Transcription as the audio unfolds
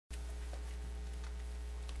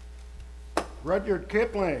Rudyard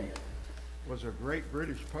Kipling was a great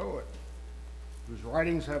British poet whose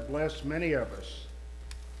writings have blessed many of us.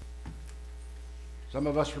 Some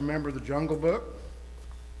of us remember The Jungle Book,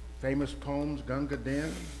 famous poems Gunga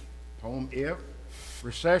Din, poem If,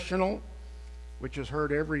 Recessional, which is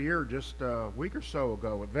heard every year just a week or so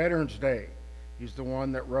ago at Veterans Day. He's the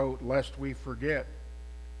one that wrote Lest We Forget.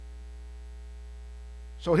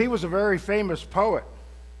 So he was a very famous poet.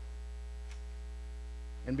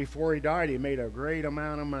 And before he died, he made a great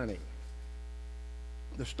amount of money.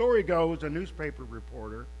 The story goes, a newspaper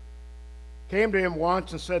reporter came to him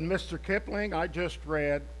once and said, "Mr. Kipling, I just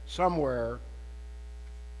read somewhere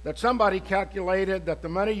that somebody calculated that the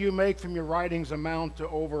money you make from your writings amount to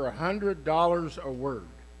over $100 a word."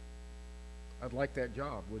 I'd like that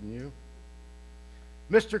job, wouldn't you?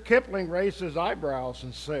 Mr. Kipling raised his eyebrows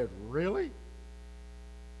and said, "Really?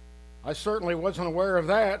 I certainly wasn't aware of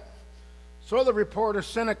that." So the reporter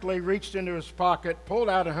cynically reached into his pocket, pulled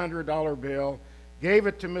out a $100 bill, gave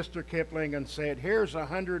it to Mr. Kipling and said, "Here's a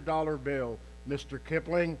 $100 bill, Mr.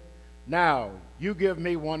 Kipling. Now, you give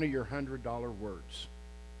me one of your $100 words."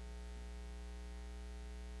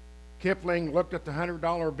 Kipling looked at the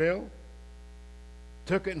 $100 bill,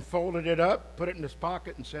 took it and folded it up, put it in his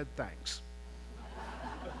pocket and said, "Thanks."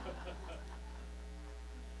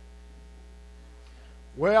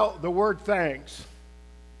 Well, the word thanks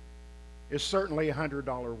is certainly a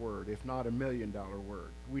 $100 word, if not a $1 million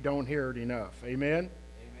word. We don't hear it enough. Amen?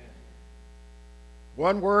 Amen.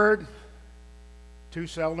 One word, too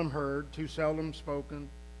seldom heard, too seldom spoken,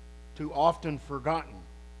 too often forgotten.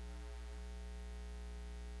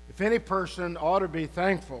 If any person ought to be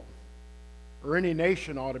thankful, or any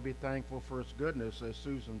nation ought to be thankful for its goodness, as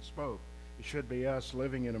Susan spoke, it should be us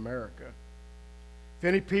living in America. If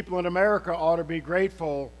any people in America ought to be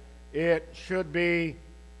grateful, it should be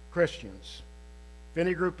Christians. If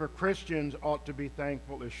any group of Christians ought to be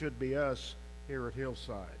thankful, it should be us here at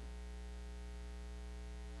Hillside.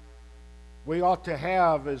 We ought to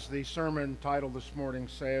have, as the sermon title this morning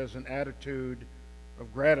says, an attitude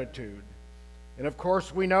of gratitude. And of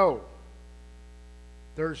course we know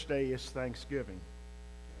Thursday is Thanksgiving.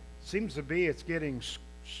 Seems to be it's getting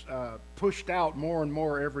pushed out more and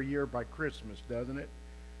more every year by Christmas, doesn't it?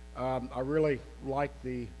 I really like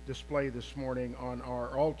the display this morning on our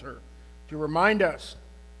altar to remind us.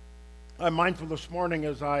 I'm mindful this morning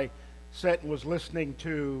as I sat and was listening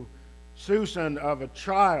to Susan of a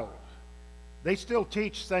child. They still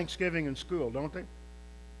teach Thanksgiving in school, don't they?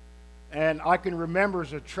 And I can remember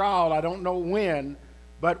as a child, I don't know when,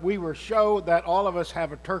 but we were showed that all of us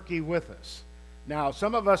have a turkey with us. Now,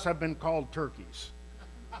 some of us have been called turkeys.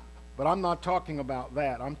 But I'm not talking about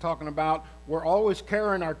that. I'm talking about we're always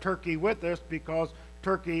carrying our turkey with us because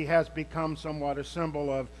turkey has become somewhat a symbol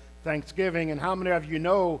of Thanksgiving. And how many of you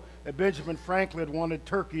know that Benjamin Franklin wanted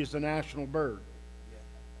turkey as the national bird?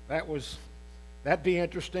 That'd be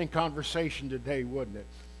interesting conversation today, wouldn't it?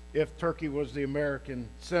 If turkey was the American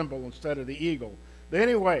symbol instead of the eagle. But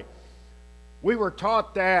anyway, we were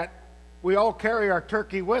taught that we all carry our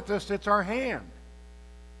turkey with us. It's our hand.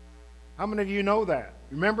 How many of you know that?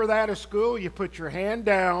 Remember that at school? You put your hand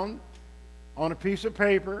down on a piece of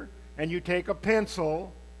paper and you take a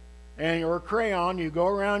pencil or a crayon, you go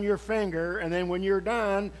around your finger, and then when you're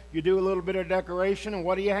done, you do a little bit of decoration, and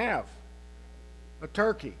what do you have? A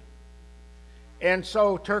turkey. And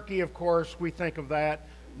so turkey, of course, we think of that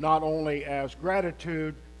not only as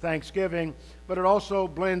gratitude, Thanksgiving, but it also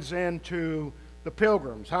blends into the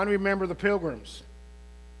Pilgrims. How many remember the Pilgrims?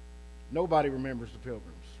 Nobody remembers the Pilgrims.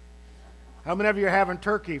 How many of you are having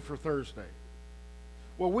turkey for Thursday?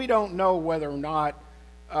 Well, we don't know whether or not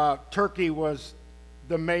turkey was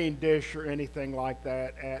the main dish or anything like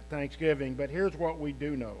that at Thanksgiving, but here's what we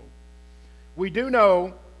do know. We do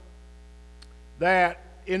know that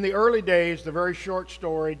in the early days, the very short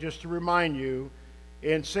story, just to remind you,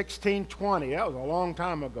 in 1620, that was a long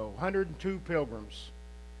time ago, 102 pilgrims.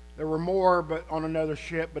 There were more but on another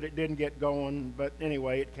ship, but it didn't get going. But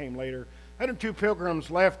anyway, it came later. 102 pilgrims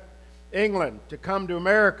left England to come to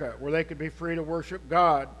America where they could be free to worship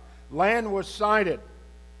God. Land was sighted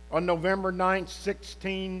on November 9,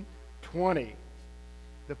 1620.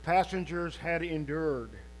 The passengers had endured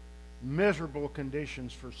miserable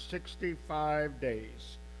conditions for 65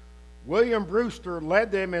 days. William Brewster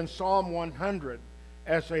led them in Psalm 100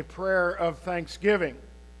 as a prayer of thanksgiving.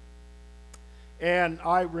 And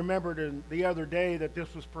I remembered the other day that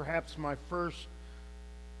this was perhaps my first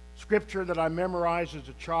scripture that I memorized as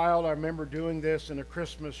a child. I remember doing this in a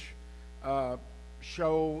Christmas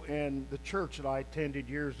show in the church that I attended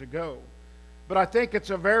years ago. But I think it's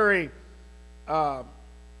a very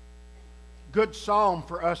good psalm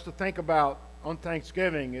for us to think about on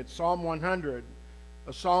Thanksgiving. It's Psalm 100,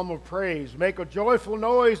 a psalm of praise. Make a joyful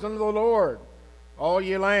noise unto the Lord, all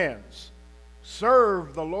ye lands.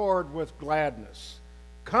 Serve the Lord with gladness.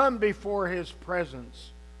 Come before his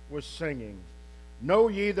presence with singing. Know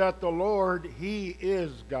ye that the Lord, he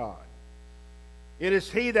is God. It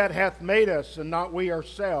is he that hath made us, and not we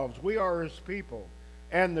ourselves. We are his people,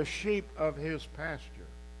 and the sheep of his pasture.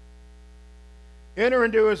 Enter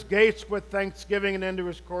into his gates with thanksgiving, and into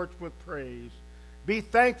his courts with praise. Be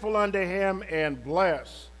thankful unto him, and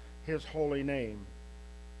bless his holy name.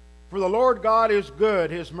 For the Lord God is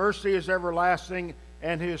good, his mercy is everlasting,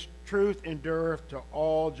 and his truth endureth to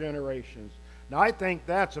all generations. Now, I think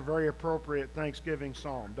that's a very appropriate Thanksgiving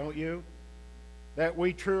psalm, don't you? That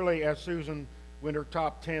we truly, as Susan went her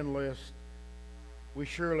top 10 list, we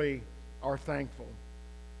surely are thankful.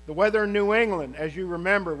 The weather in New England, as you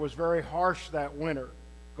remember, was very harsh that winter,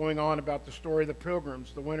 going on about the story of the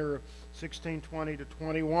Pilgrims. The winter of 1620 to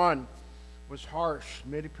 21 was harsh.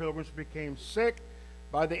 Many pilgrims became sick.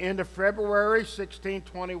 By the end of February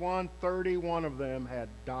 1621, 31 of them had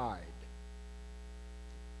died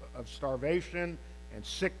of starvation and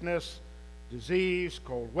sickness, disease,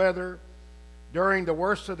 cold weather. During the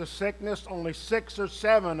worst of the sickness, only 6 or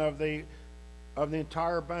 7 of the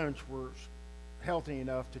entire bunch were healthy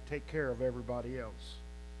enough to take care of everybody else.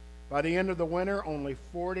 By the end of the winter, only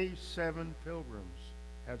 47 pilgrims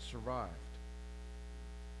had survived.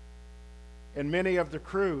 And many of the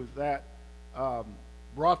crew that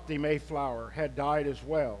brought the Mayflower had died as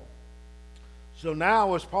well. So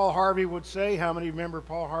now, as Paul Harvey would say, how many remember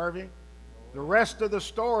Paul Harvey? The rest of the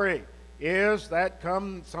story is that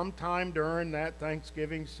come sometime during that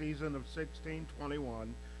Thanksgiving season of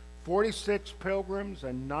 1621, 46 pilgrims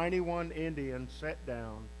and 91 Indians sat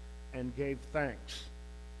down and gave thanks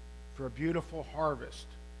for a beautiful harvest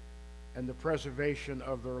and the preservation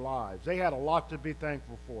of their lives. They had a lot to be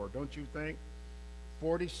thankful for, don't you think?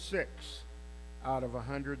 46 out of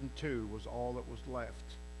 102 was all that was left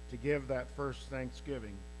to give that first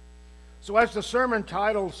Thanksgiving. So as the sermon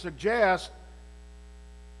title suggests,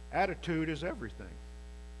 attitude is everything.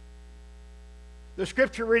 The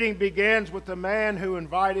scripture reading begins with the man who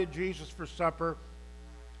invited Jesus for supper.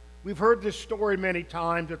 We've heard this story many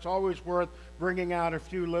times. It's always worth bringing out a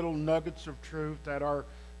few little nuggets of truth that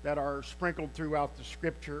are sprinkled throughout the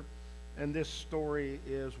scripture, and this story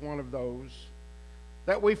is one of those.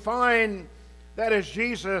 That we find that as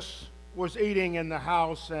Jesus was eating in the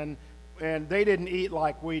house, and they didn't eat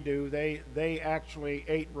like we do. They actually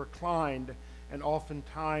ate reclined, and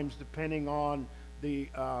oftentimes, depending on the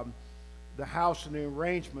house and the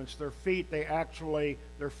arrangements, their feet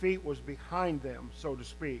was behind them, so to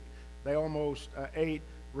speak. They almost ate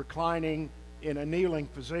reclining in a kneeling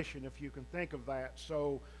position, if you can think of that.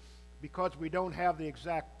 So, because we don't have the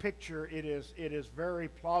exact picture, it is very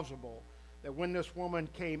plausible that when this woman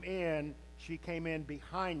came in, she came in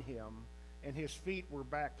behind him, and his feet were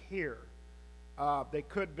back here. They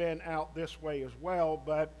could have been out this way as well,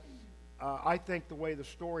 but I think the way the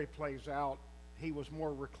story plays out, he was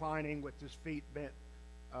more reclining with his feet bent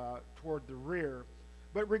toward the rear.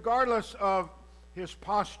 But regardless of his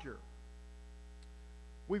posture,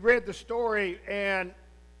 we read the story, and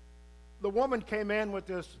the woman came in with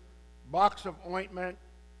this box of ointment,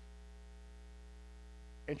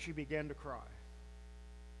 and she began to cry.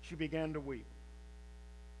 She began to weep.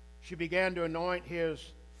 She began to anoint his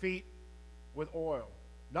feet with oil.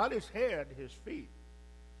 Not his head, his feet.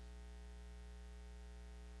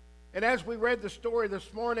 And as we read the story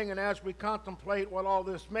this morning, and as we contemplate what all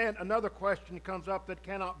this meant, another question comes up that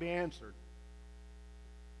cannot be answered.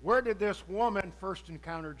 Where did this woman first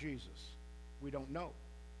encounter Jesus? We don't know.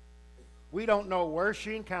 We don't know where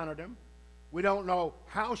she encountered him. We don't know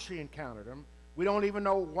how she encountered him. We don't even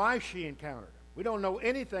know why she encountered him. We don't know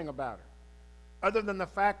anything about her, other than the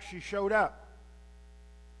fact she showed up.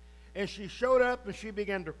 And she showed up, and she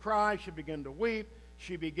began to cry. She began to weep.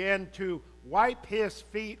 She began to wipe his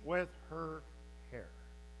feet with her hair.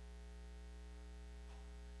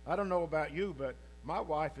 I don't know about you, but my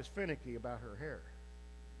wife is finicky about her hair.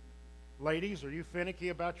 Ladies, are you finicky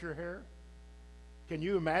about your hair? Can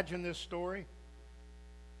you imagine this story?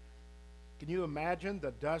 Can you imagine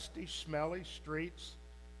the dusty, smelly streets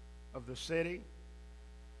of the city,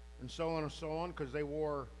 and so on, because they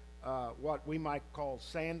wore what we might call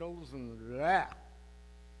sandals and that.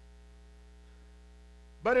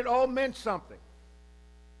 But it all meant something,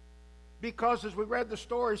 because as we read the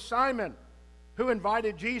story, Simon, who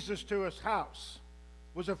invited Jesus to his house,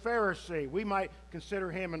 was a Pharisee. We might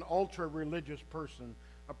consider him an ultra-religious person,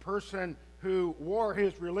 a person who wore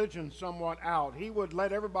his religion somewhat out. He would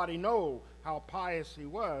let everybody know how pious he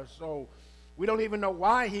was. So We don't even know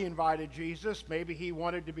why he invited Jesus. Maybe he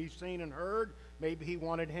wanted to be seen and heard. Maybe he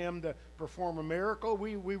wanted him to perform a miracle.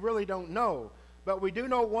 We really don't know. But we do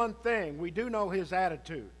know one thing. We do know his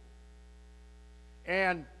attitude.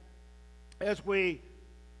 And as we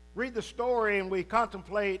read the story and we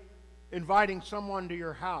contemplate inviting someone to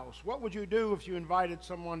your house, what would you do if you invited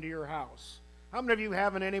someone to your house? How many of you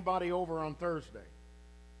having anybody over on Thursday?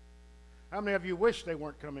 How many of you wish they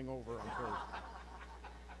weren't coming over on Thursday?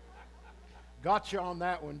 Got you on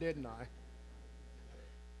that one, didn't I?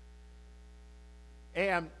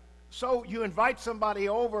 And so you invite somebody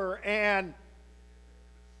over, and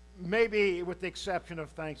maybe with the exception of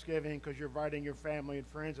Thanksgiving, because you're inviting your family and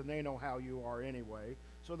friends and they know how you are anyway,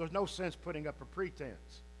 so there's no sense putting up a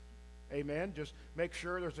pretense. Amen. Just make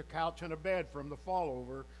sure there's a couch and a bed for them to fall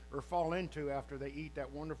over or fall into after they eat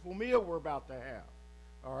that wonderful meal we're about to have.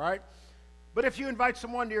 All right? But if you invite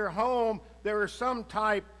someone to your home, there is some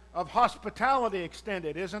type of hospitality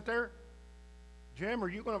extended, isn't there? Jim, are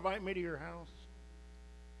you going to invite me to your house?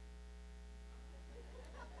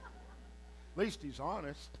 At least he's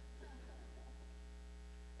honest.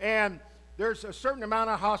 And there's a certain amount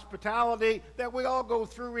of hospitality that we all go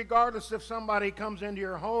through regardless if somebody comes into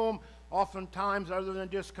your home. Oftentimes, other than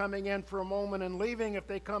just coming in for a moment and leaving, if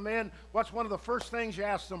they come in, what's one of the first things you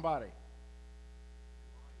ask somebody?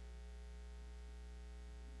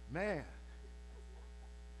 Man,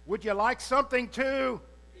 would you like something to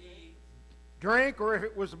drink? Or if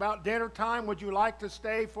it was about dinner time, would you like to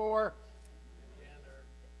stay for dinner?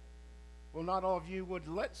 Well, not all of you would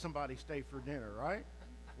let somebody stay for dinner, right?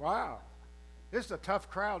 Wow. This is a tough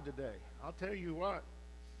crowd today. I'll tell you what.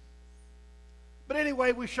 But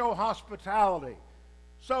anyway, we show hospitality.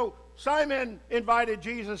 So Simon invited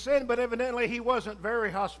Jesus in, but evidently he wasn't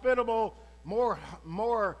very hospitable, more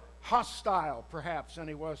hostile perhaps than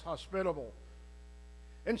he was hospitable.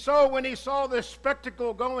 And so when he saw this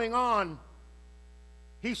spectacle going on,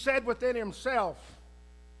 he said within himself,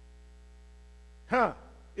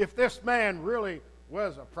 if this man really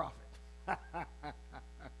was a prophet,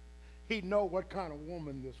 he'd know what kind of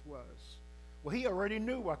woman this was. Well, he already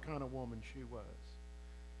knew what kind of woman she was.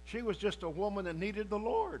 She was just a woman that needed the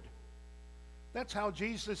Lord. That's how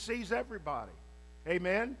Jesus sees everybody.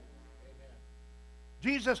 Amen? Amen.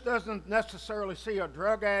 Jesus doesn't necessarily see a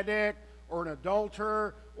drug addict or an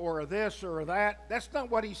adulterer or a this or a that. That's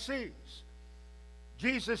not what he sees.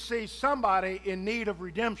 Jesus sees somebody in need of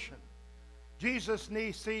redemption. Jesus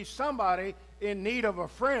sees somebody in need of a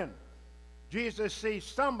friend. Jesus sees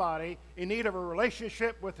somebody in need of a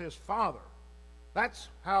relationship with his Father. That's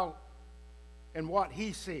how and what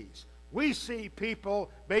he sees. We see people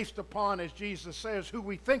based upon, as Jesus says, who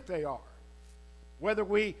we think they are. Whether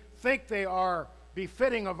we think they are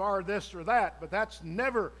befitting of our this or that, but that's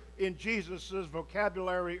never in Jesus'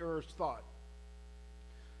 vocabulary or his thought.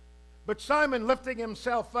 But Simon, lifting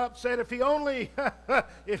himself up, said if he only,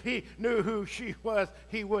 if he knew who she was,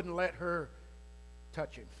 he wouldn't let her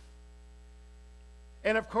touch him.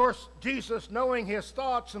 And of course, Jesus, knowing his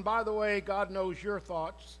thoughts, and by the way, God knows your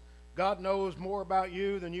thoughts. God knows more about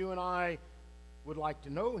you than you and I would like to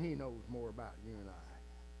know. He knows more about you and I.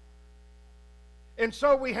 And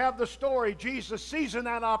so we have the story. Jesus seizing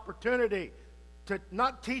that opportunity to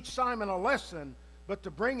not teach Simon a lesson, but to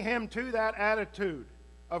bring him to that attitude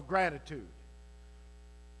of gratitude.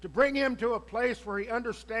 To bring him to a place where he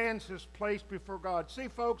understands his place before God. See,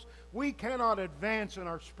 folks, we cannot advance in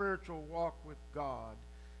our spiritual walk with God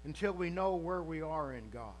until we know where we are in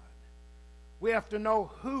God. We have to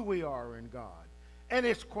know who we are in God. And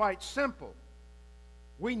it's quite simple.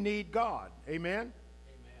 We need God. Amen? Amen.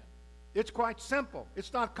 It's quite simple.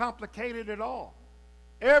 It's not complicated at all.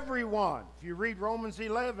 Everyone, if you read Romans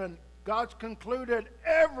 11, God's concluded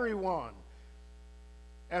everyone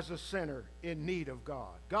as a sinner in need of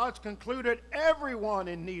God. God's concluded everyone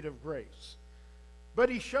in need of grace. But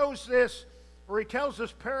he shows this, or he tells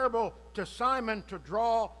this parable to Simon to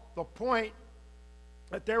draw the point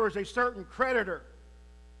that there was a certain creditor,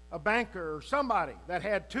 a banker or somebody that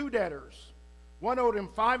had two debtors. One owed him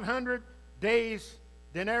 500 days.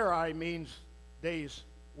 Denarii means day's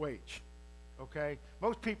wage. Okay?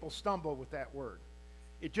 Most people stumble with that word.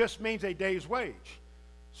 It just means a day's wage.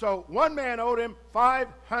 So one man owed him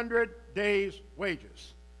 500 days'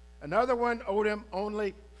 wages. Another one owed him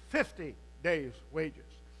only 50 days' wages.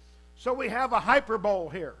 So we have a hyperbole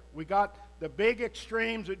here. We got the big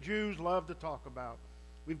extremes that Jews love to talk about.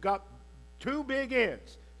 We've got two big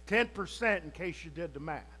ends, 10% in case you did the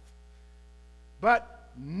math. But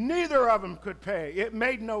neither of them could pay. It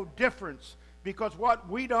made no difference, because what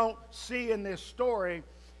we don't see in this story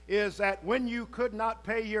is that when you could not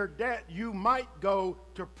pay your debt, you might go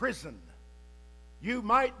to prison. you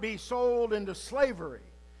might be sold into slavery.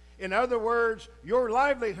 In other words, your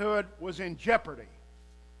livelihood was in jeopardy.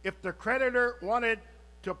 If the creditor wanted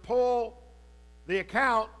to pull the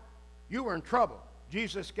account, you were in trouble.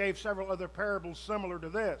 Jesus gave several other parables similar to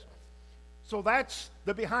this. So that's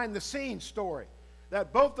the behind-the-scenes story,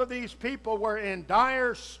 that both of these people were in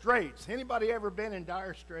dire straits. Anybody ever been in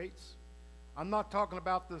dire straits? I'm not talking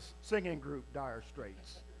about the singing group Dire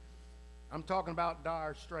Straits. I'm talking about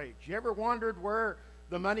dire straits. You ever wondered where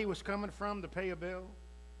the money was coming from to pay a bill?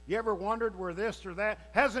 You ever wondered where this or that?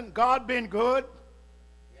 Hasn't God been good?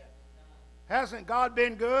 Hasn't God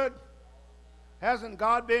been good? Hasn't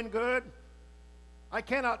God been good? I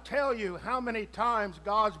cannot tell you how many times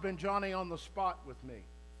God's been Johnny on the spot with me.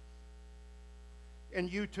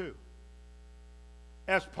 And you too.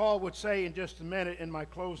 As Paul would say in just a minute in my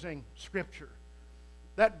closing scripture,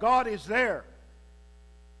 that God is there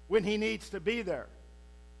when he needs to be there.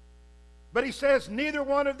 But he says neither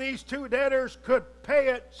one of these two debtors could pay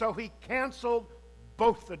it, so he canceled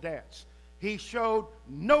both the debts. He showed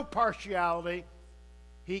no partiality.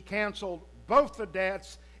 He canceled both the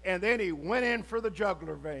debts, and then he went in for the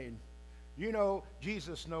jugular vein. You know,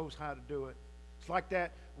 Jesus knows how to do it. It's like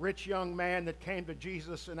that rich young man that came to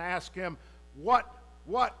Jesus and asked him, what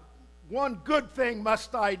one good thing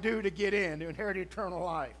must I do to get in, to inherit eternal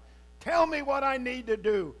life? Tell me what I need to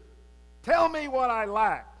do. Tell me what I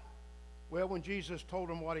lack. Well, when Jesus told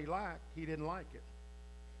him what he lacked, he didn't like it.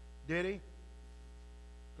 Did he?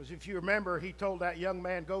 Because if you remember, he told that young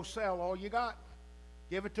man, go sell all you got.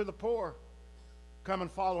 Give it to the poor. Come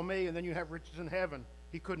and follow me, and then you have riches in heaven.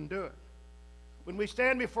 He couldn't do it. When we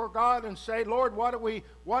stand before God and say, Lord, what do we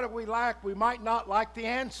lack? We might not like the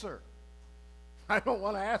answer. I don't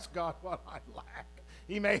want to ask God what I lack.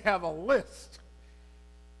 He may have a list.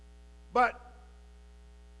 But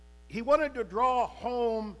he wanted to draw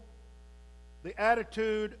home the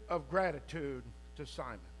attitude of gratitude to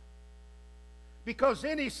Simon. Because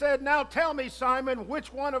then he said, now tell me, Simon,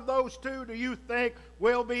 which one of those two do you think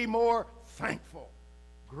will be more thankful,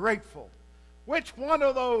 grateful? Which one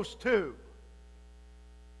of those two?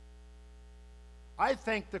 I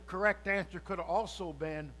think the correct answer could have also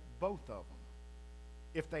been both of them,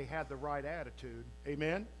 if they had the right attitude.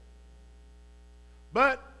 Amen?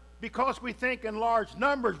 But because we think in large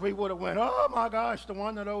numbers, we would have went, oh my gosh, the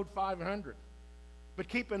one that owed 500. But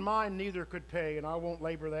keep in mind, neither could pay, and I won't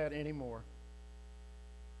labor that anymore.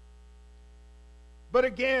 But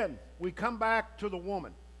again, we come back to the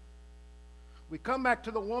woman. We come back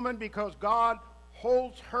to the woman because God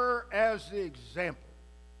holds her as the example.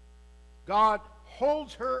 God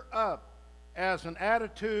holds her up as an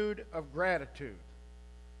attitude of gratitude.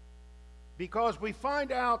 Because we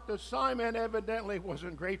find out that Simon evidently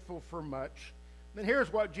wasn't grateful for much. Then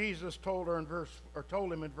here's what Jesus told him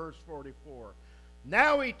in verse 44.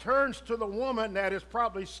 Now he turns to the woman that is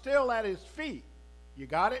probably still at his feet. You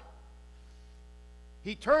got it?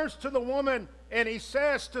 He turns to the woman and he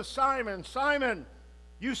says to Simon, Simon,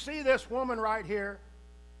 you see this woman right here?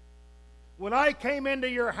 When I came into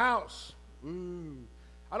your house,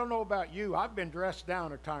 I don't know about you, I've been dressed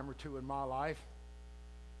down a time or two in my life.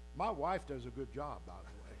 My wife does a good job, by the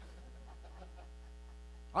way.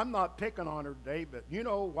 I'm not picking on her today, but you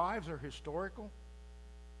know, wives are historical.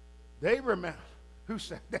 They remember. Who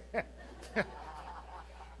said that?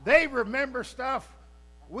 They remember stuff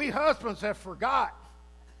we husbands have forgot.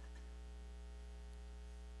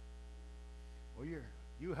 Well,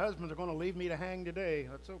 you husbands are going to leave me to hang today.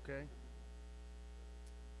 That's okay.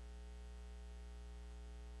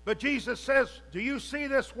 But Jesus says, do you see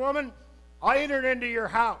this woman? I entered into your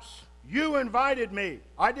house. You invited me.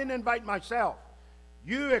 I didn't invite myself.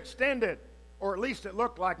 You extended, or at least it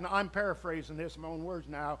looked like, now I'm paraphrasing this in my own words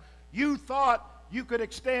now, you thought you could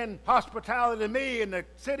extend hospitality to me and the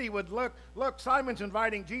city would look, Simon's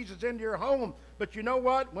inviting Jesus into your home. But you know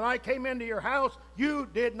what? When I came into your house, you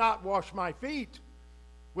did not wash my feet,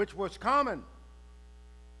 which was common.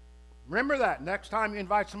 Remember that. Next time you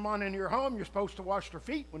invite someone into your home, you're supposed to wash their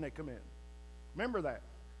feet when they come in. Remember that.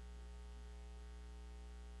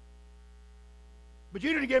 But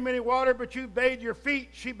you didn't give me any water, but you bathed your feet.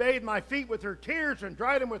 She bathed my feet with her tears and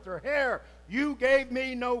dried them with her hair. You gave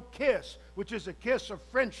me no kiss, which is a kiss of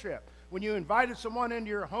friendship. When you invited someone into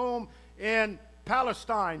your home in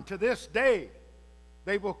Palestine, to this day,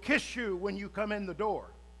 they will kiss you when you come in the door.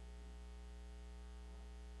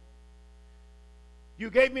 You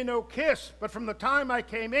gave me no kiss, but from the time I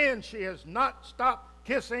came in, she has not stopped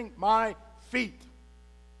kissing my feet.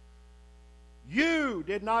 You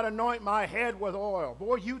did not anoint my head with oil.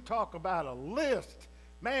 Boy, you talk about a list.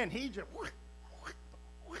 Man, he just,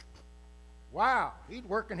 wow, he's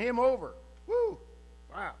working him over. Woo.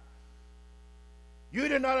 Wow. You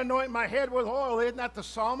did not anoint my head with oil. Isn't that the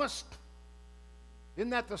psalmist?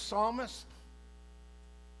 Isn't that the psalmist?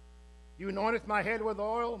 You anointeth my head with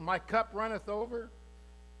oil, my cup runneth over.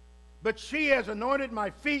 But she has anointed my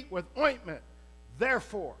feet with ointment.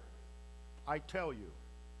 Therefore, I tell you,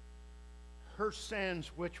 her sins,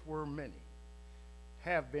 which were many,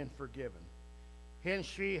 have been forgiven. Hence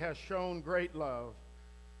she has shown great love.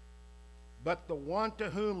 But the one to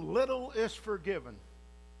whom little is forgiven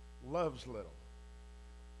loves little.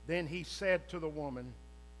 Then he said to the woman,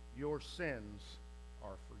 your sins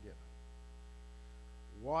are forgiven.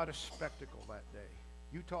 What a spectacle that day.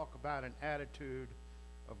 You talk about an attitude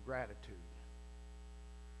of gratitude.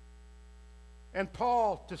 And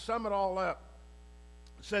Paul, to sum it all up,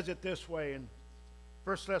 says it this way in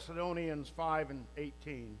 1 Thessalonians 5 and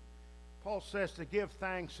 18. Paul says to give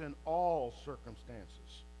thanks in all circumstances.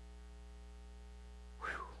 Whew.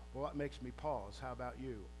 Well, that makes me pause. How about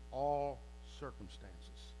you? All circumstances.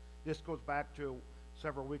 This goes back to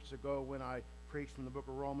several weeks ago when I preached from the book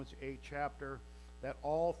of Romans, 8th chapter, that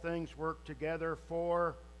all things work together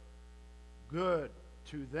for good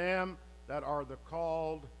to them that are the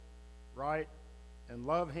called, right, and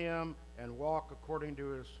love him and walk according to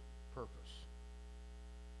his purpose.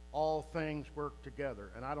 All things work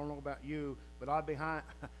together. And I don't know about you, but I've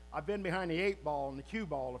been behind the 8 ball and the cue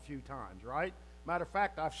ball a few times, right? Matter of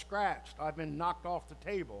fact, I've scratched. I've been knocked off the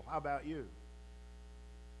table. How about you?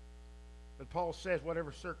 But Paul says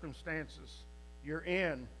whatever circumstances you're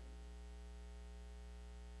in,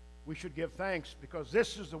 we should give thanks because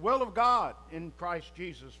this is the will of God in Christ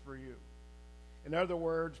Jesus for you. In other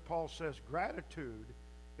words, Paul says gratitude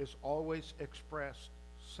is always expressed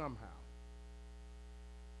somehow.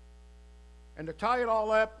 And to tie it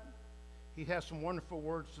all up, he has some wonderful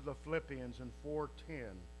words to the Philippians in 4:10.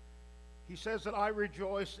 He says that I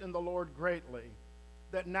rejoice in the Lord greatly,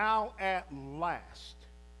 that now at last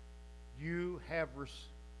you have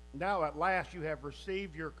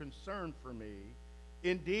received your concern for me.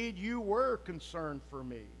 Indeed, you were concerned for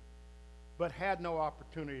me, but had no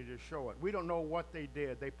opportunity to show it. We don't know what they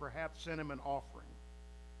did. They perhaps sent him an offering.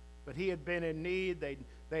 But he had been in need.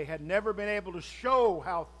 They had never been able to show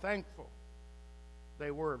how thankful they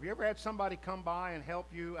were. Have you ever had somebody come by and help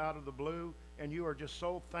you out of the blue, and you are just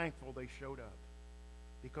so thankful they showed up?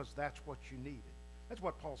 Because that's what you needed. That's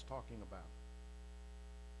what Paul's talking about.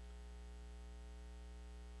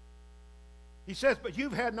 He says, but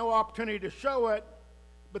you've had no opportunity to show it.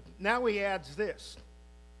 But now he adds this.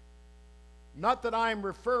 Not that I'm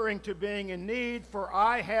referring to being in need, for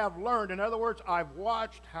I have learned. In other words, I've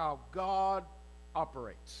watched how God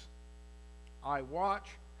operates. I watch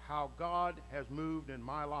how God has moved in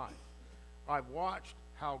my life. I've watched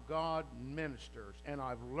how God ministers, and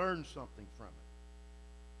I've learned something from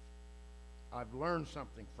it. I've learned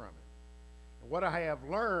something from it. And what I have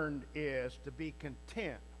learned is to be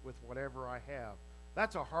content with whatever I have.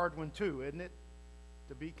 That's a hard one too, isn't it?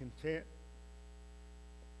 To be content.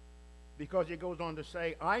 Because he goes on to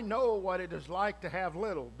say, I know what it is like to have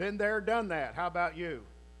little. Been there, done that. How about you?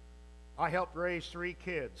 I helped raise 3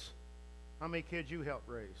 kids. How many kids you helped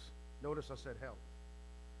raise? Notice I said help.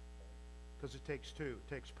 Because it takes 2.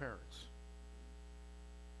 It takes parents.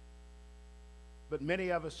 But many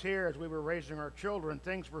of us here, as we were raising our children,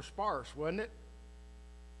 things were sparse, wasn't it?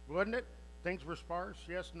 Wasn't it? Things were sparse?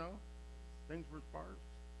 Yes, no? Things were sparse.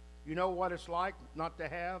 You know what it's like not to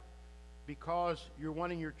have? Because you're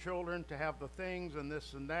wanting your children to have the things and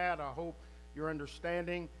this and that. I hope you're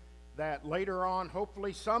understanding that later on,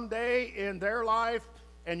 hopefully someday in their life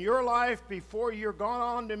and your life, before you're gone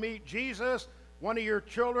on to meet Jesus, one of your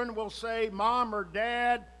children will say, Mom or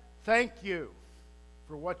Dad, thank you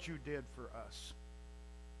for what you did for us.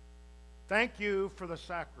 Thank you for the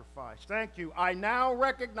sacrifice. Thank you. I now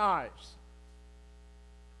recognize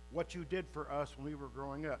what you did for us when we were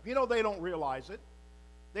growing up. You know, they don't realize it.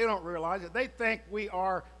 They don't realize it. They think we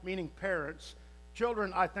are, meaning parents.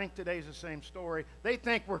 Children, I think today's the same story. They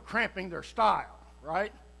think we're cramping their style,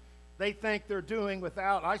 right? They think they're doing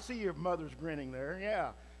without. I see your mother's grinning there.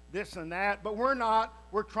 Yeah, this and that. But we're not.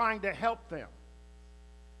 We're trying to help them.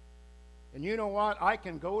 And you know what? I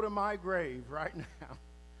can go to my grave right now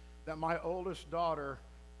that my oldest daughter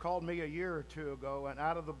called me a year or 2 ago and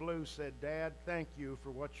out of the blue said, Dad, thank you for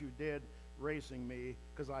what you did raising me,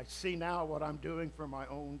 because I see now what I'm doing for my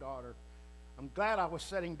own daughter. I'm glad I was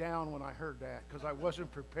sitting down when I heard that, because I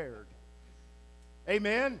wasn't prepared.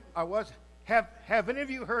 Amen? I was. Have any of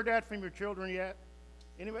you heard that from your children yet?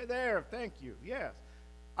 Anybody there? Thank you. Yes.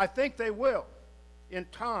 I think they will in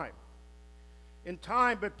time. in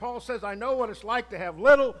time, but Paul says, I know what it's like to have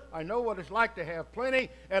little, I know what it's like to have plenty,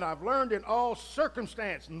 and I've learned in all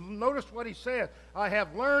circumstance. Notice what he says, I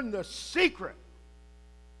have learned the secret.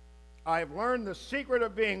 I have learned the secret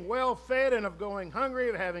of being well fed and of going hungry,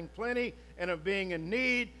 of having plenty and of being in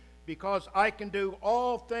need, because I can do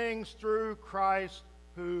all things through Christ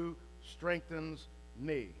who strengthens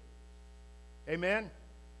me. Amen?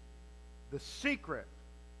 The secret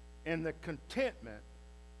and the contentment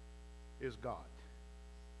is God.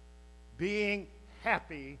 Being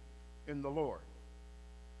happy in the Lord.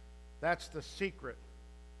 That's the secret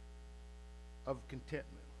of contentment.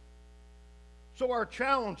 So our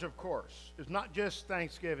challenge, of course, is not just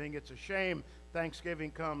Thanksgiving. It's a shame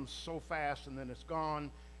Thanksgiving comes so fast and then it's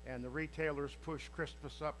gone, and the retailers push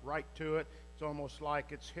Christmas up right to it. It's almost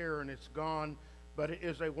like it's here and it's gone. But it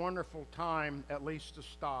is a wonderful time, at least, to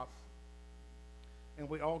stop. And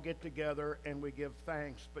we all get together and we give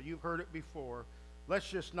thanks. But you've heard it before. Let's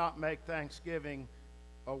just not make Thanksgiving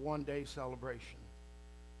a one-day celebration.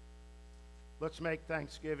 Let's make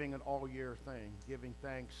Thanksgiving an all-year thing, giving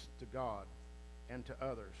thanks to God and to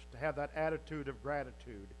others, to have that attitude of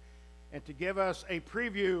gratitude. And to give us a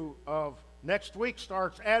preview of next week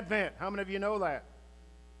starts Advent. How many of you know that?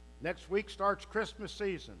 Next week starts Christmas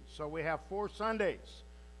season. So we have 4 Sundays.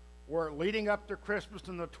 We're leading up to Christmas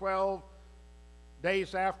and the 12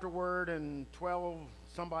 days afterward, and 12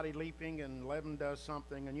 somebody leaping and 11 does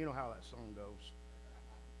something, and you know how that song goes.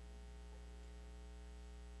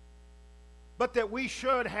 But that we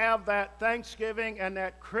should have that Thanksgiving and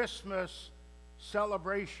that Christmas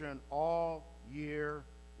celebration all year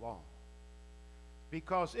long.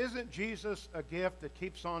 Because isn't Jesus a gift that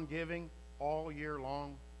keeps on giving all year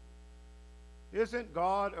long? Isn't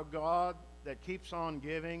God a God that keeps on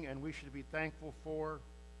giving and we should be thankful for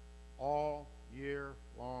all year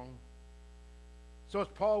long? So as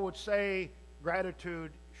Paul would say,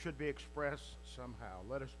 gratitude should be expressed somehow.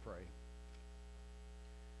 Let us pray.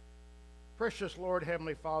 Precious Lord,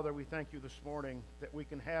 Heavenly Father, we thank you this morning that we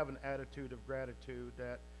can have an attitude of gratitude,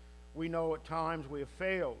 that we know at times we have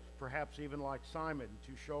failed, perhaps even like Simon,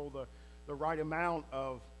 to show the right amount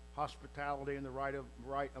of hospitality and the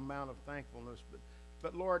right amount of thankfulness.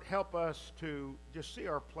 But Lord, help us to just see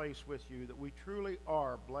our place with you, that we truly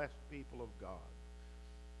are blessed people of God.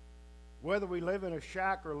 Whether we live in a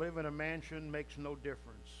shack or live in a mansion makes no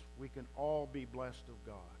difference. We can all be blessed of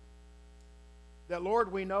God. That,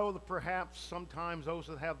 Lord, we know that perhaps sometimes those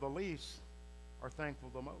that have the least are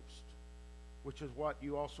thankful the most, which is what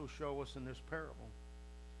you also show us in this parable.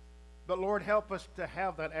 But, Lord, help us to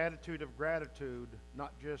have that attitude of gratitude,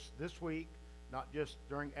 not just this week, not just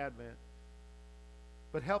during Advent,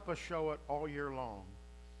 but help us show it all year long.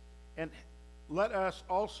 And let us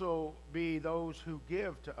also be those who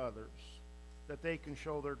give to others, that they can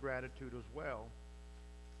show their gratitude as well.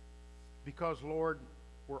 Because, Lord,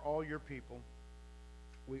 we're all your people.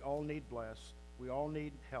 We all need blessed. We all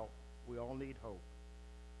need help. We all need hope.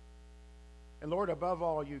 And Lord, above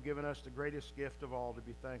all, you've given us the greatest gift of all to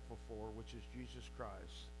be thankful for, which is Jesus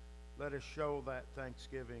Christ. Let us show that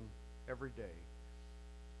thanksgiving every day.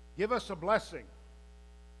 Give us a blessing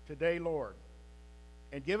today, Lord.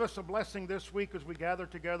 And give us a blessing this week as we gather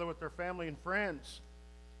together with our family and friends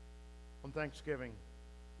on Thanksgiving.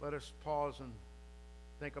 Let us pause and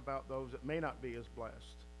think about those that may not be as blessed.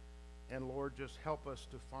 And Lord, just help us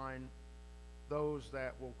to find those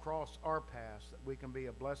that will cross our paths, that we can be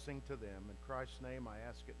a blessing to them. In Christ's name I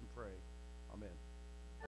ask it and pray. Amen.